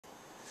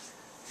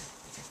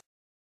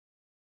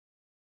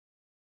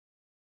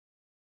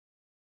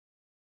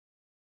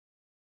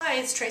Hi,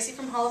 it's Tracy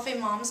from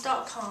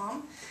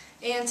HallOfFameMoms.com,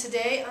 and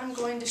today I'm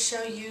going to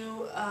show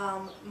you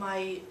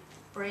my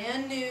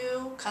brand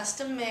new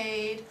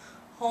custom-made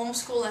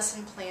homeschool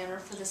lesson planner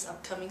for this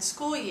upcoming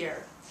school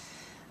year.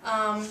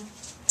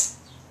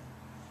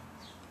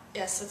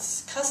 Yes,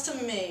 it's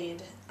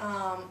custom-made.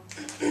 I'm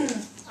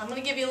going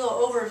to give you a little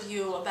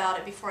overview about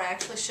it before I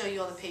actually show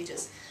you all the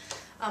pages.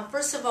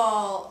 First of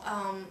all,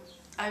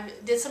 I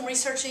did some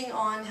researching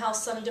on how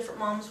some different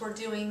moms were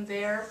doing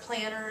their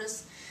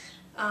planners.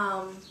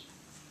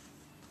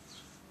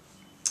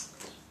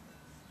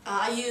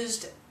 I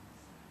used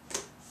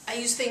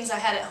things I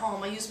had at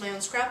home. I used my own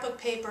scrapbook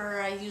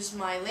paper. I used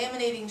my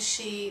laminating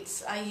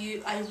sheets. I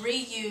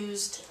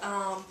reused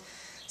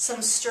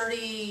some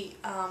sturdy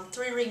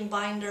 3-ring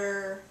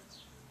binder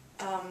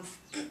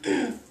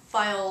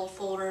file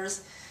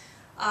folders.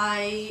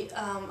 I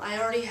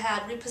already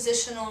had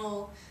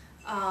repositional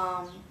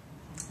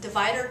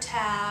divider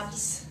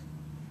tabs.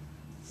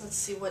 Let's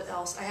see what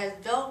else. I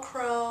had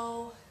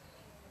Velcro.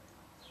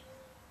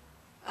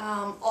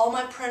 All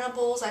my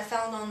printables I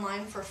found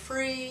online for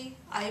free.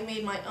 I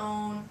made my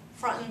own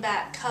front and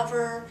back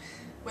cover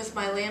with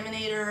my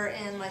laminator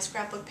and my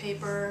scrapbook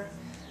paper.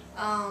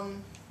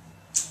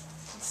 Let's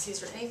see, is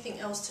there anything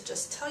else to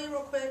just tell you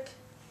real quick?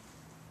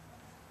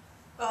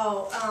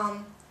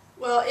 Oh,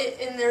 well,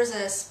 and there's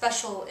a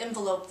special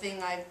envelope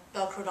thing I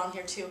Velcroed on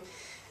here too.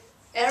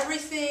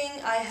 Everything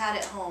I had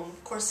at home.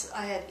 Of course,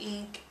 I had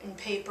ink and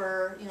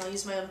paper. You know, I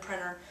used my own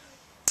printer.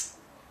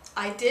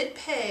 I did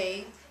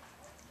pay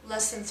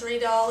less than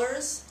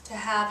 $3 to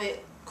have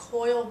it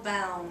coil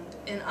bound,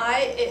 and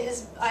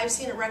I've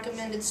seen it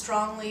recommended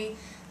strongly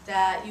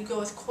that you go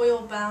with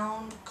coil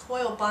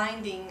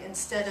binding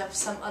instead of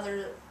some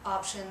other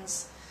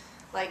options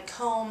like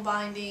comb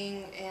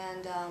binding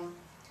and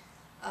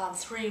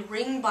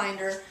 3-ring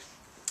binder.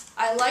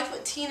 I like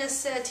what Tina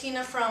said.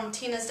 Tina from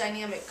Tina's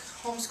Dynamic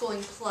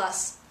Homeschooling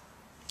Plus.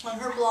 On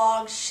her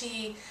blog,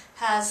 she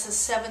has a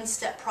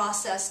 7-step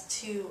process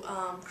to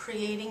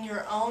creating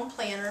your own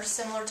planner,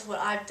 similar to what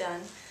I've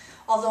done.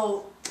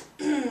 Although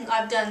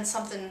I've done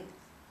something,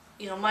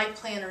 you know, my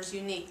planner is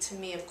unique to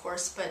me, of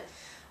course, but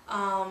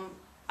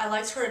I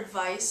liked her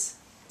advice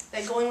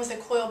that going with a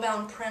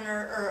coil-bound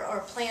printer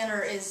or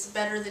planner is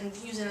better than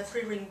using a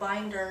 3-ring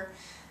binder,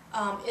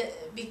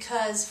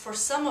 because for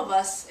some of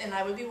us, and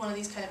I would be one of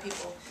these kind of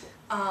people,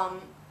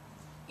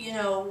 you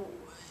know,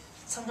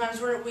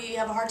 sometimes we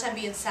have a hard time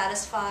being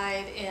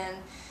satisfied and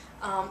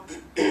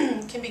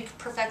can be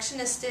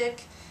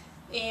perfectionistic,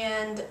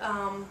 and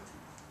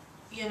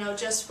you know,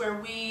 just where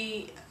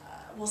we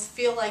will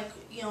feel like,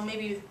 you know,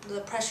 maybe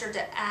the pressure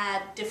to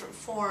add different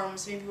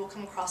forms, maybe we'll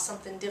come across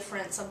something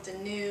different,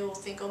 something new, we'll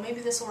think, oh, maybe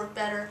this will work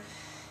better.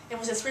 And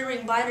with a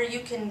 3-ring binder,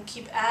 you can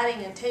keep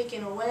adding and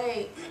taking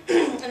away,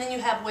 and then you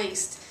have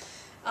waste.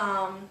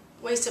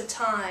 Waste of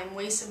time,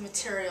 waste of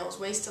materials,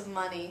 waste of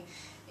money.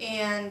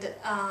 And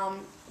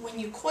when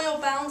you coil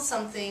bound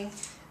something,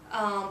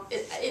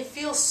 it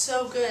feels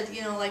so good,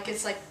 you know, like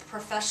it's like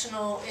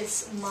professional,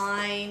 it's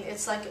mine,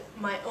 it's like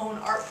my own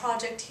art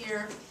project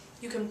here.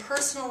 You can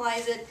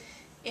personalize it,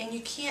 and you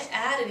can't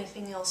add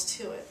anything else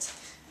to it.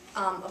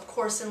 Of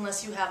course,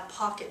 unless you have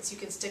pockets you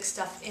can stick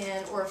stuff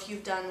in, or if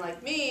you've done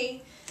like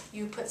me,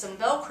 you put some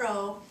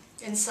Velcro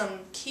in some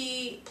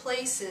key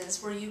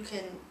places where you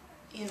can,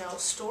 you know,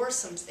 store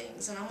some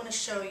things. And I'm going to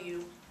show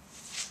you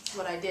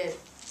what I did.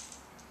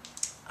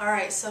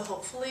 Alright, so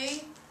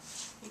hopefully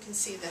you can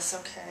see this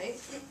okay.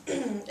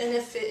 And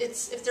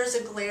if there's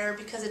a glare,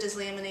 because it is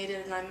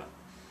laminated and I'm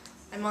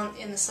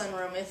in the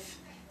sunroom, if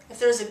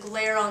there's a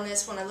glare on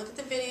this when I look at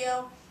the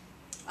video,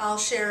 I'll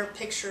share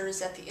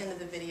pictures at the end of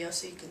the video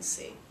so you can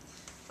see.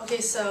 Okay,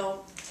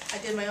 so I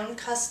did my own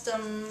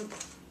custom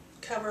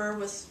cover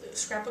with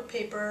scrapbook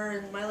paper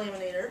and my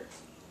laminator.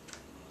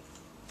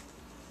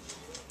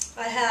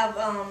 I have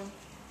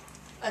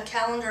a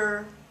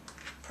calendar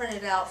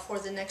printed out for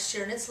the next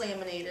year, and it's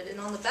laminated, and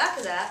on the back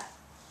of that,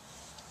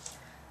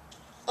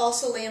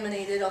 also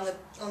laminated on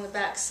the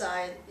back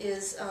side,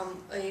 is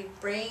a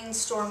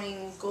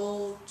brainstorming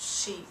gold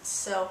sheet.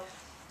 So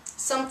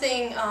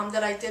something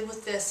that I did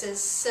with this is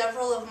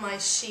several of my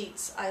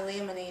sheets I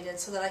laminated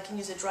so that I can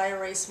use a dry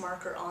erase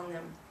marker on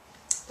them.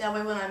 That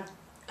way when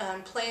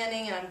I'm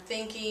planning and I'm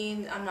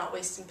thinking, I'm not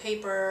wasting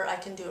paper, I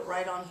can do it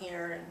right on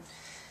here.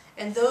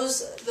 And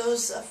those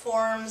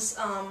forms,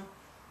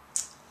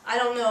 I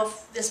don't know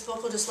if this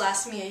book will just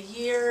last me a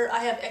year. I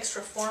have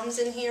extra forms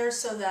in here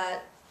so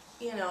that,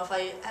 you know, if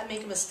I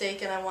make a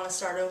mistake and I want to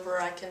start over,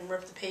 I can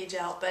rip the page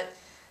out. But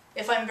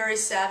if I'm very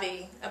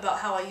savvy about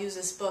how I use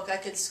this book, I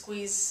could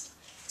squeeze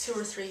 2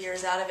 or 3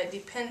 years out of it,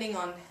 depending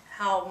on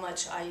how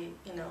much I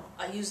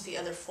use the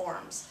other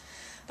forms.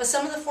 But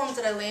some of the forms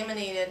that I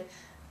laminated,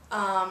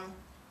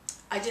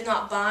 I did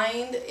not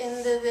bind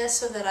into this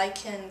so that I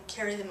can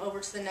carry them over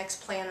to the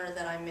next planner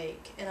that I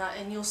make,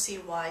 and you'll see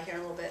why here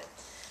in a little bit.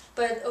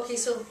 But okay,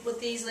 so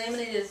with these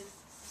laminated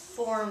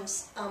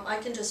forms, I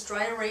can just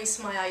dry erase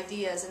my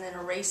ideas and then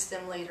erase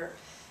them later.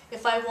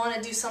 If I want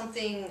to do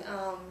something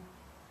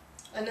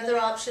Another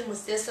option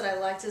with this that I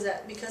liked is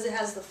that because it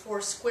has the 4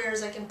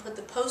 squares, I can put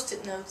the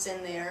post-it notes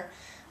in there,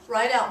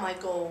 write out my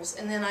goals,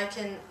 and then I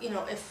can,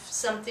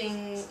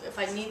 if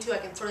I need to, I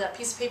can throw that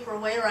piece of paper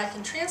away, or I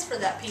can transfer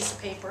that piece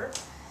of paper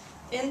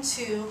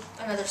into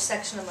another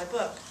section of my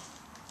book.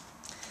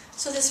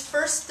 So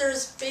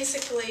there's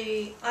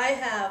basically, I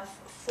have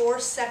 4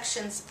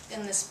 sections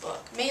in this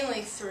book,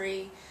 mainly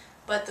 3,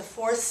 but the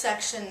 4th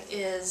section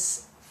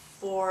is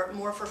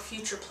more for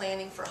future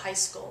planning for high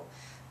school.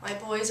 My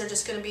boys are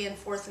just going to be in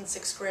 4th and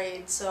 6th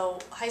grade, so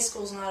high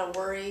school's not a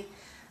worry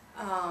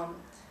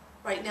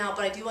right now,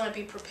 but I do want to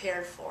be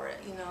prepared for it.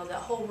 That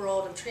whole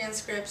world of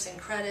transcripts and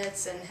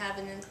credits and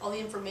having all the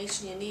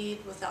information you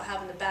need without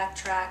having to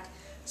backtrack.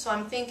 So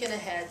I'm thinking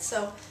ahead.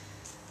 So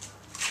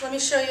let me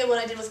show you what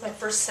I did with my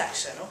first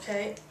section,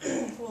 okay?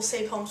 We'll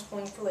save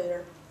homeschooling for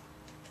later.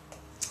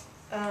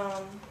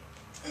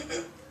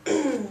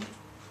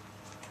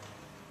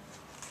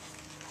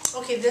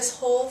 Okay, this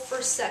whole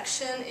first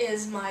section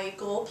is my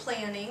goal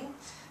planning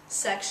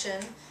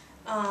section.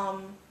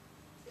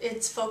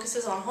 It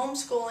focuses on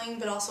homeschooling,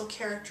 but also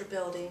character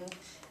building.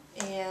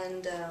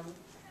 And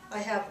I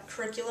have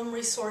curriculum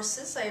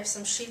resources. I have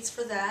some sheets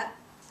for that.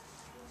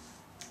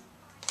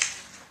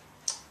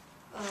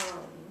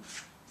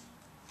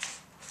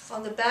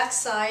 On the back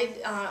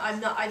side, I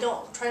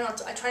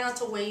try not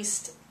to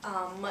waste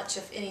much,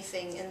 if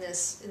anything, in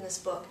this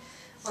book.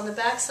 On the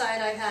back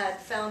side, I had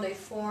found a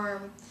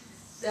form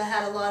that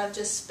had a lot of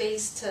just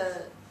space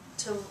to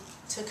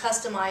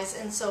customize,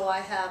 and so I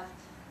have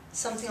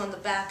something on the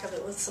back of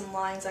it with some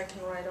lines I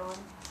can write on.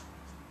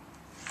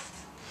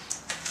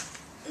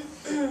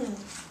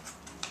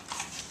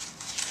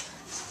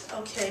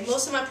 Okay,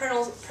 most of my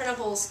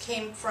printables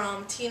came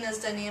from Tina's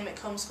Dynamic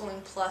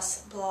Homeschooling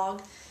Plus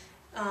blog.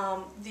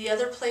 The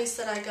other place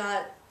that I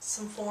got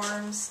some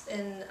forms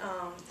and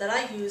that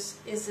I use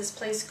is this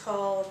place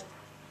called,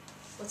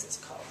 what's it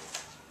called?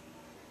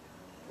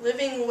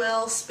 Living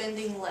Well,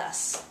 Spending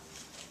Less.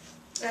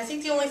 And I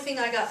think the only thing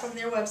I got from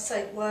their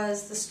website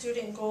was the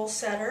Student Goal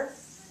Setter.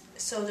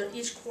 So that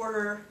each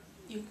quarter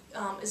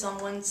is on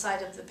one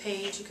side of the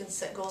page. You can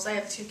set goals. I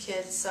have 2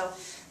 kids, so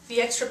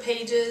the extra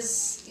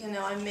pages,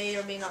 I may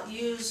or may not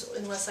use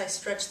unless I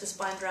stretch this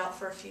binder out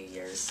for a few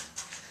years.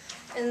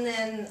 And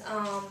then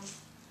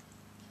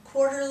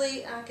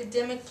quarterly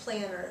academic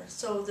planner.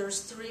 So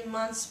there's 3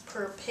 months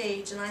per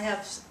page, and I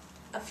have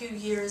a few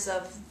years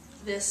of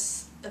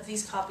these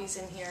copies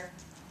in here.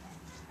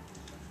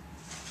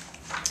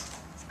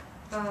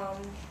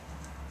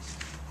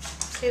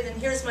 Okay, then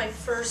here's my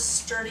first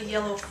sturdy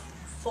yellow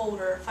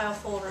file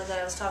folder that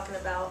I was talking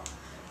about.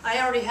 I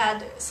already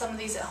had some of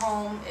these at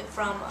home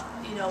from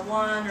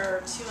 1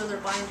 or 2 other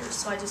binders,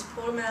 so I just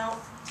pulled them out.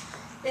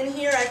 In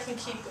here I can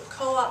keep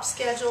co-op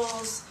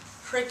schedules,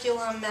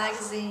 curriculum,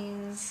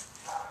 magazines,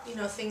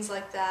 things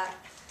like that.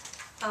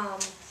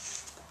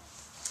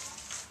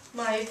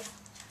 My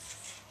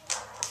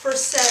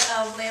first set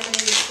of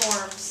laminated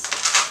forms.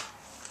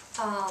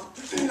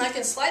 I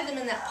can slide them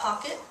in that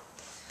pocket,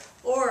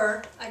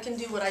 or I can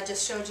do what I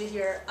just showed you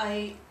here.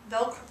 I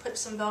put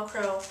some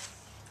Velcro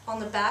on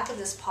the back of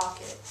this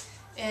pocket,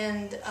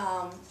 and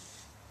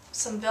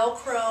some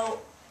Velcro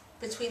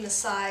between the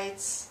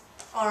sides,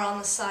 or on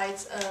the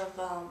sides of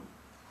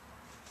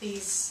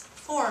these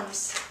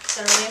forms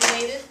that are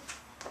laminated,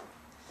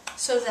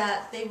 so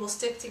that they will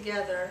stick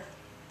together,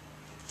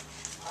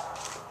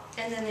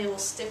 and then they will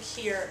stick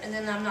here, and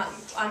then I'm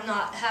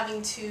not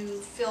having to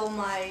fill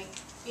my,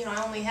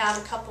 I only have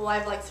I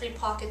have like 3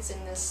 pockets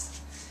in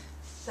this,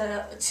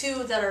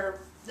 2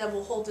 that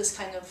will hold this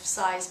kind of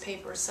size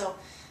paper, so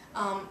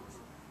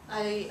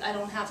I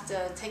don't have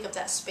to take up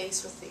that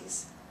space with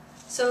these.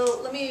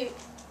 So let me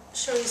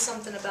show you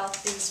something about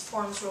these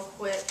forms real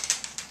quick.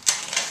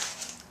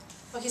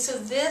 Okay, so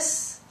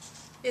this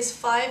is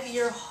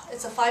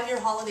it's a 5-year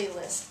holiday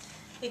list.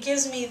 It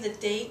gives me the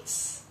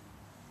dates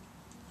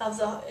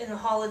in the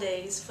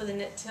holidays for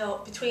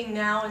between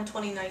now and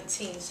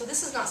 2019. So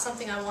this is not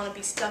something I want to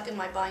be stuck in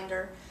my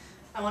binder.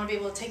 I want to be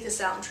able to take this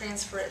out and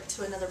transfer it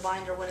to another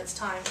binder when it's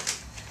time.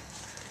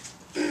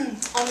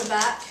 On the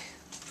back,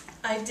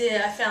 I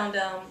found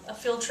a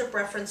field trip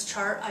reference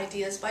chart,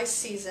 ideas by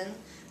season.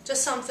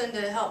 Just something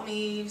to help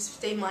me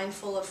stay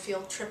mindful of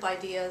field trip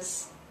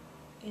ideas,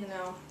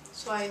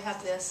 So I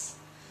have this.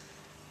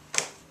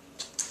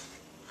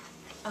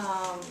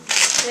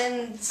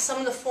 Then some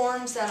of the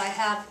forms that I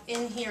have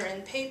in here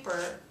in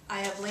paper,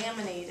 I have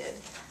laminated.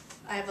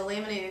 I have a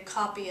laminated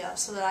copy of,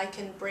 so that I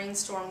can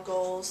brainstorm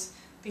goals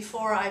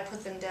before I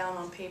put them down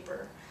on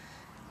paper,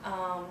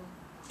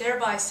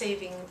 thereby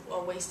saving a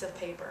waste of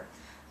paper.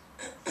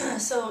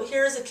 So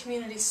here's a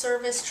community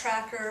service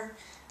tracker.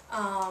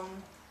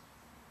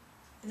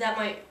 That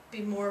might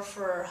be more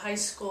for high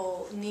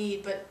school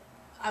need, but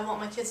I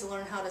want my kids to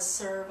learn how to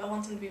serve. I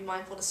want them to be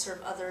mindful to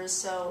serve others,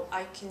 so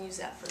I can use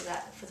that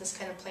for this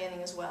kind of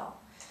planning as well.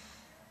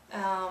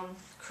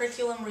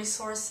 Curriculum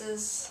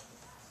resources.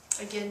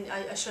 Again,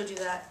 I showed you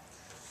that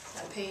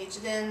page.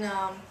 Then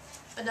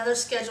another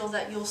schedule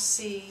that you'll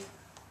see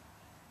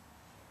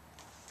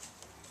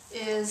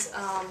is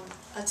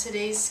a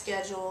today's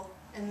schedule,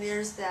 and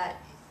there's that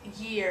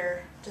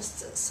year,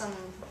 just some,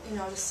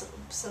 just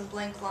some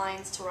blank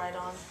lines to write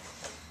on.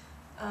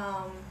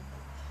 Let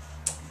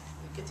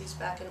me get these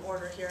back in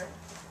order here.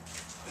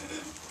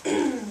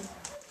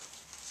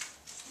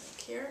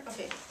 Here,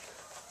 okay.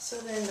 So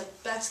then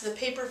back to the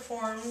paper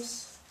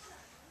forms.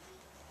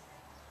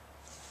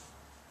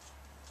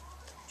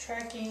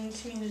 Tracking,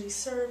 community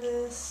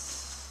service.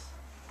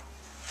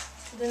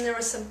 Then there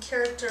was some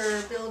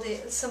character building,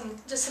 just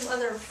some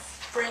other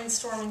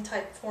brainstorming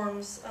type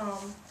forms.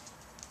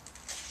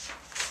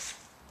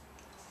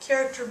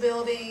 Character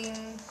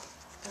building.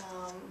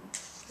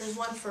 There's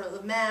one for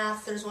the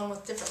math. There's one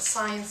with different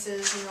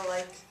sciences.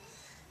 Like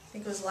I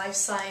think it was life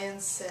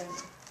science and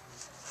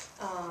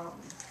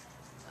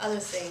other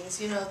things.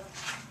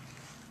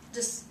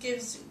 Just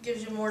gives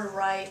you more to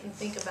write and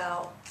think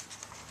about.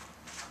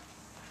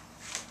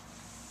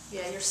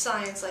 Yeah, your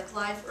science, like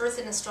life, earth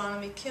and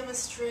astronomy,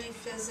 chemistry,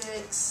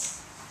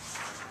 physics.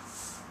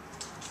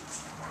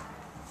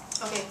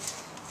 Okay,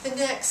 the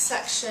next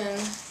section,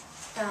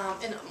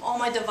 in all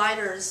my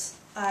dividers,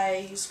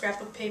 I used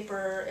scrapbook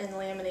paper and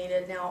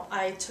laminated. Now,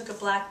 I took a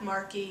black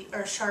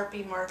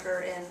Sharpie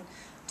marker and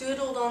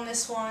doodled on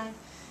this one.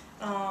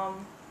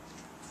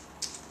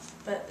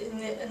 But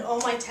in all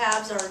my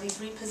tabs are these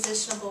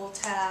repositionable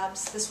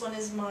tabs. This one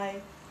is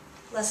my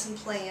lesson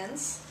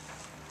plans.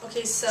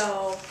 Okay,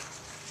 so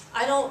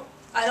I don't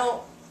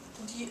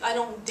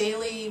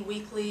daily,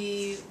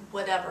 weekly,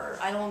 whatever.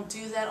 I don't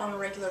do that on a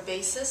regular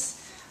basis.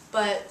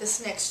 But this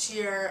next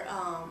year,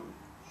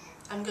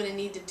 I'm going to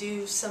need to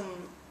do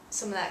some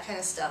of that kind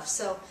of stuff.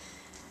 So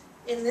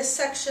in this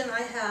section,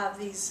 I have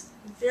these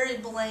very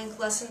blank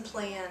lesson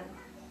plan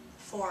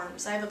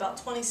forms. I have about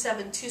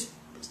 27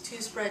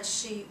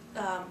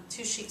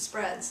 two-sheet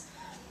spreads.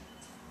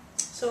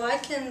 So I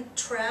can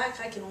track,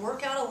 I can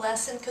work out a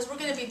lesson, because we're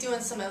going to be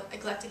doing some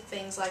eclectic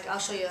things. Like I'll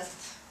show you,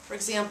 for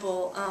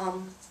example,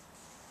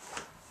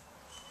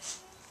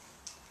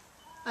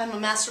 I'm a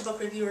master book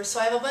reviewer, so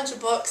I have a bunch of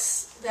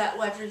books that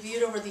I've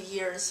reviewed over the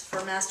years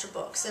for master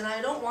books, and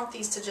I don't want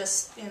these to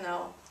just,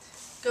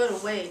 go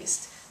to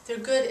waste. They're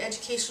good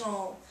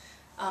educational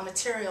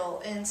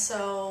material, and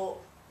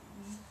so,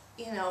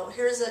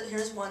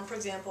 here's one, for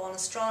example, on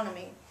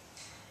astronomy,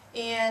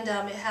 and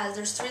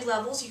there's 3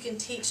 levels. You can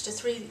teach to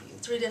three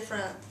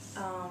different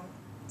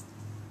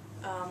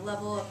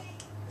level of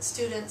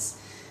students.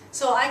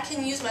 So I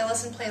can use my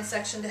lesson plan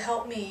section to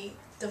help me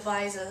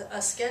devise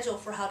a schedule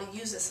for how to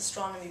use this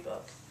astronomy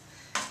book.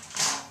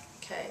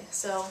 Okay,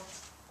 so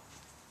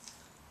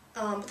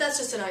but that's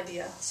just an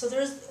idea. So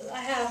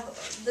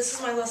this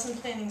is my lesson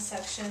planning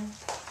section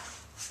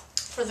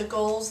for the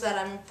goals that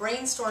I'm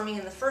brainstorming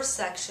in the first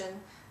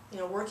section,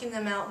 working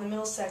them out in the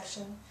middle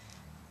section.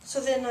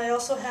 So then I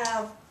also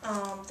have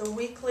the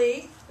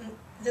weekly.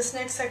 This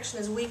next section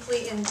is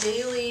weekly and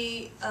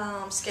daily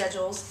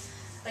schedules.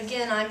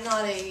 Again, I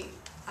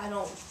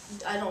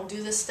don't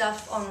do this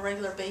stuff on a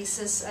regular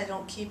basis. I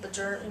don't keep a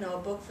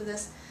book for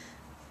this.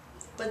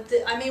 But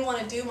I may want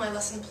to do my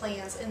lesson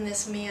plans in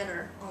this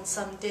manner on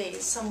some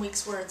days. Some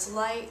weeks where it's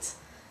light.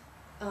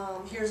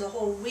 Here's a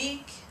whole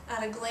week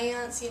at a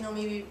glance.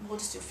 Maybe we'll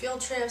just do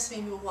field trips.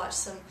 Maybe we'll watch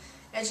some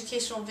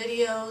educational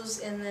videos,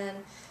 and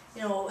then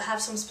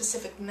have some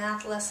specific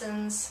math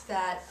lessons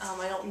that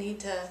I don't need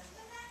to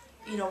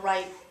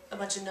write a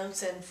bunch of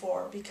notes in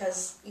for,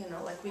 because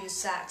like we use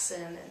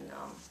Saxon, and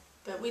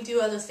but we do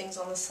other things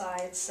on the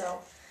side. So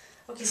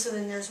okay, so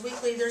then there's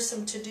weekly. There's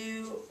some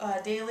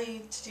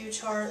daily to-do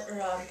chart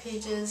or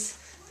pages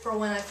for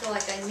when I feel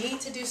like I need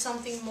to do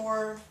something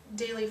more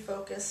daily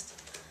focused.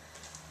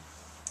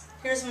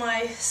 Here's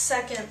my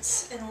second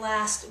and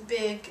last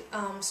big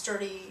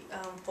sturdy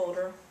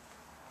folder.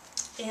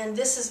 And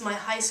this is my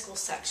high school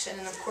section,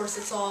 and of course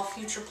it's all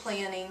future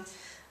planning.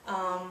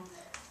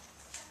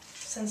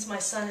 Since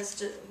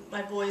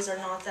my boys are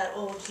not that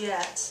old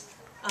yet,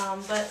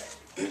 but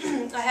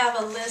I have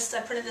a list.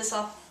 I printed this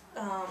off.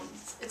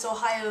 It's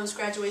Ohio's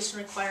graduation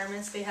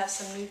requirements. They have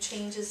some new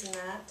changes in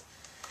that.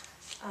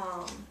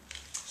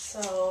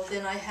 So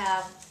then I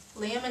have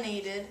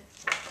laminated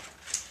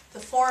the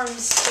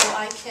forms so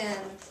I can,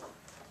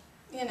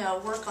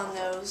 work on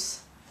those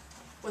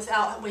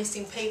without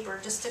wasting paper,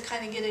 just to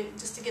kind of get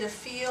a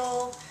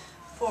feel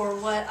for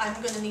what I'm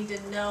going to need to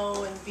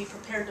know and be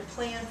prepared to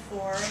plan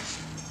for.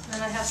 And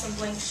then I have some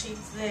blank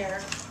sheets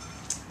there.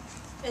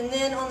 And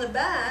then on the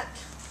back,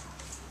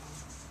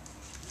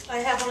 I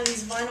have one of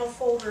these vinyl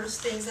folders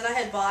things that I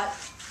had bought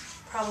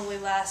probably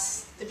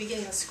the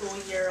beginning of the school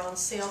year on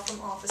sale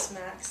from Office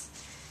Max.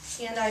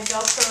 And I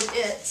Velcroed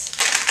it.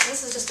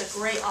 This is just a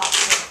great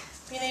option.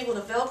 Being able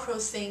to Velcro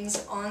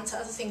things onto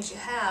other things you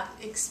have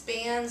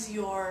expands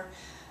your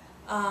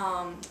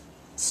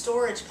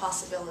storage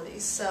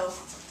possibilities. So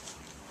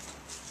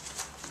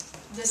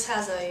this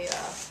has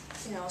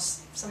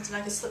something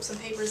I could slip some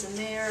papers in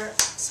there.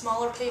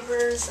 Smaller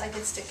papers I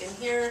could stick in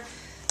here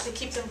to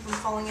keep them from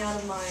falling out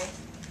of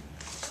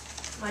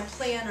my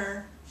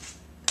planner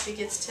if it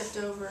gets tipped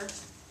over.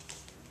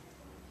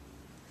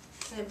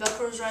 and it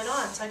velcros right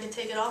on, so I can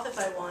take it off if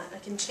I want. I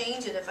can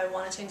change it if I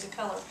want to change the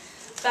color.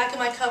 Back of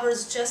my cover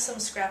is just some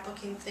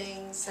scrapbooking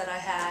things that I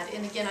had,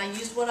 and again, I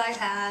used what I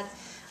had.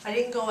 I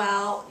didn't go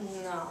out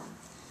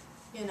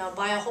and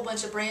buy a whole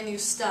bunch of brand new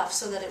stuff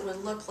so that it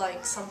would look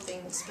like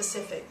something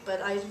specific,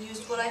 but I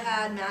used what I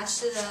had,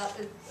 matched it up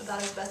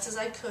about as best as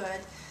I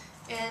could,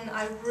 and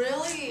I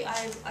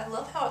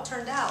love how it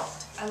turned out.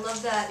 I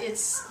love that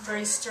it's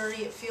very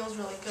sturdy, it feels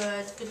really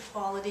good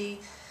quality,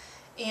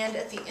 and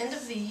at the end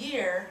of the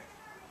year,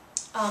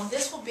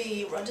 this will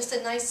be just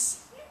a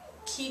nice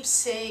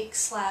keepsake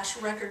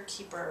 / record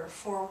keeper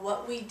for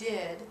what we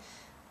did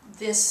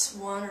this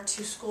 1 or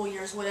 2 school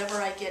years, whatever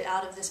I get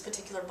out of this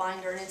particular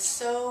binder. And it's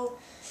so,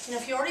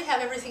 if you already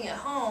have everything at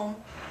home,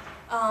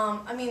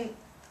 I mean,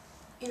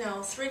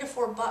 $3 to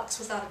 $4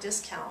 without a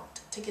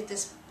discount to get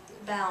this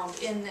bound.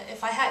 And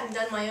if I hadn't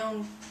done my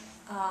own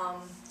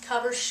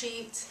cover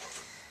sheet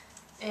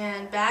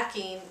and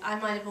backing, I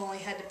might have only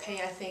had to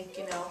pay, I think,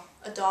 $1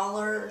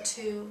 or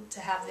 $2 to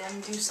have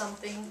them do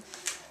something.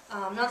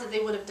 Not that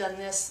they would have done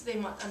this.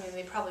 They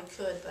probably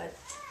could, but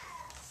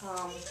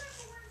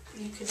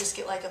you could just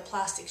get like a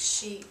plastic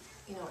sheet,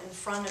 in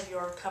front of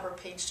your cover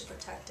page to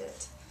protect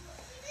it.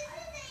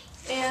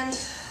 And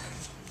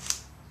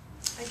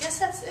I guess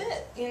that's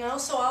it,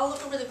 So I'll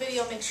look over the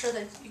video, make sure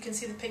that you can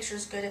see the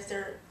pictures good.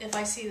 If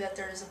I see that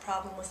there is a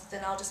problem with it,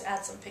 then I'll just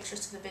add some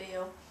pictures to the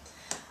video.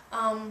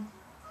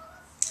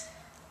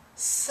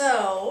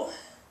 So,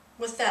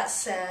 with that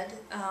said,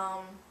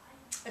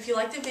 if you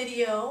like the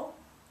video,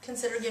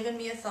 consider giving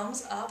me a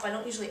thumbs up. I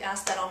don't usually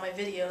ask that on my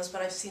videos,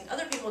 but I've seen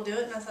other people do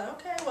it, and I thought,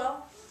 okay,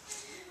 well,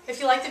 if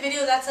you like the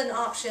video, that's an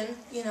option,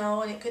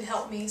 and it could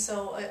help me.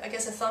 So I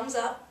guess a thumbs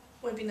up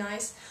would be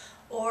nice.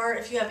 Or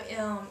if you have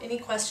any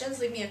questions,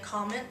 leave me a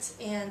comment,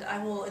 and I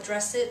will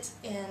address it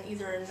in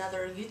either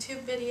another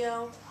YouTube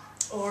video,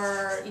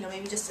 or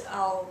maybe just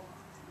I'll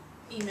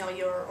email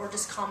you or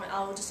just comment.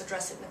 I'll just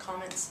address it in the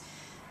comments.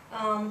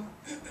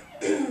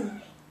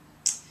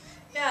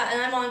 Yeah,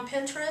 and I'm on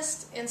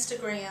Pinterest,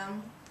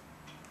 Instagram,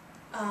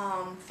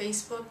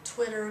 Facebook,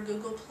 Twitter,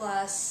 Google+,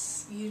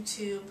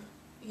 YouTube,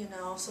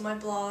 so my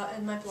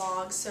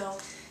blog. So,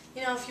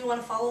 if you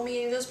want to follow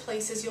me in those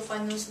places, you'll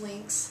find those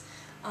links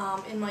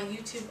on my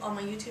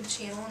YouTube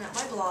channel and at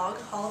my blog,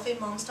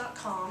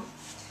 halloffamemoms.com.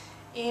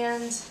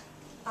 And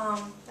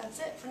that's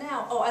it for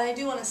now. Oh, and I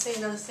do want to say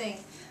another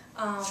thing.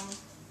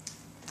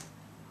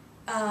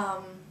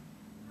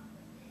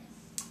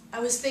 I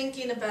was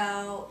thinking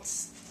about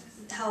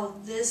how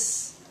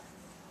this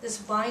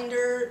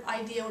binder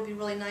idea would be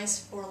really nice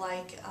for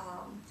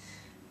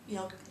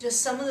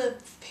just some of the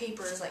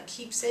papers, like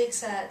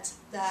keepsakes that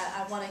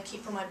I want to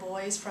keep for my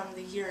boys from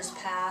the years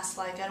past.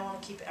 Like, I don't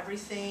want to keep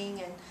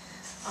everything, and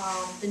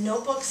the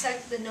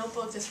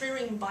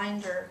 3-ring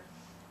binder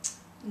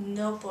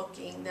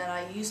notebooking that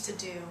I used to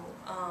do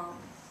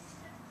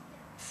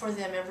for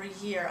them every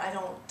year. I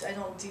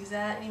don't do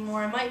that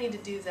anymore. I might need to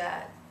do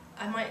that.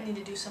 I might need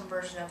to do some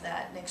version of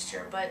that next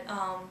year, but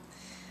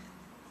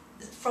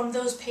from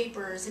those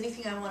papers,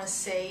 anything I want to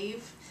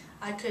save,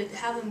 I could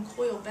have them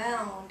coil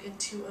bound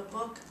into a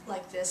book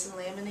like this and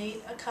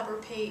laminate a cover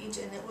page,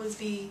 and it would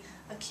be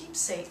a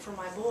keepsake for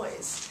my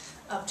boys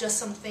of just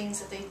some things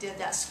that they did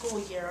that school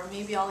year. Or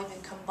maybe I'll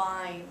even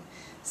combine,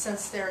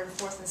 since they're in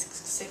 4th and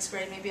 6th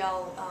grade, maybe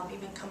I'll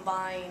even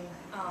combine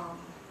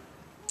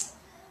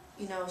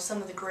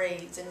some of the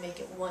grades and make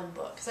it one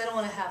book, because I don't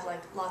want to have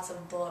like lots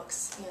of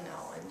books, and I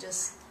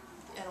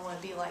don't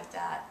want to be like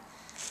that.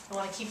 I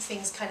want to keep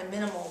things kind of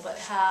minimal, but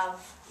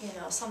have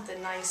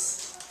something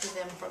nice for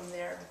them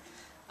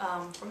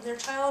from their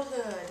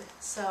childhood.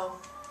 So,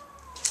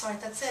 all right,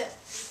 that's it.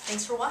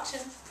 Thanks for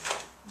watching.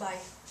 Bye.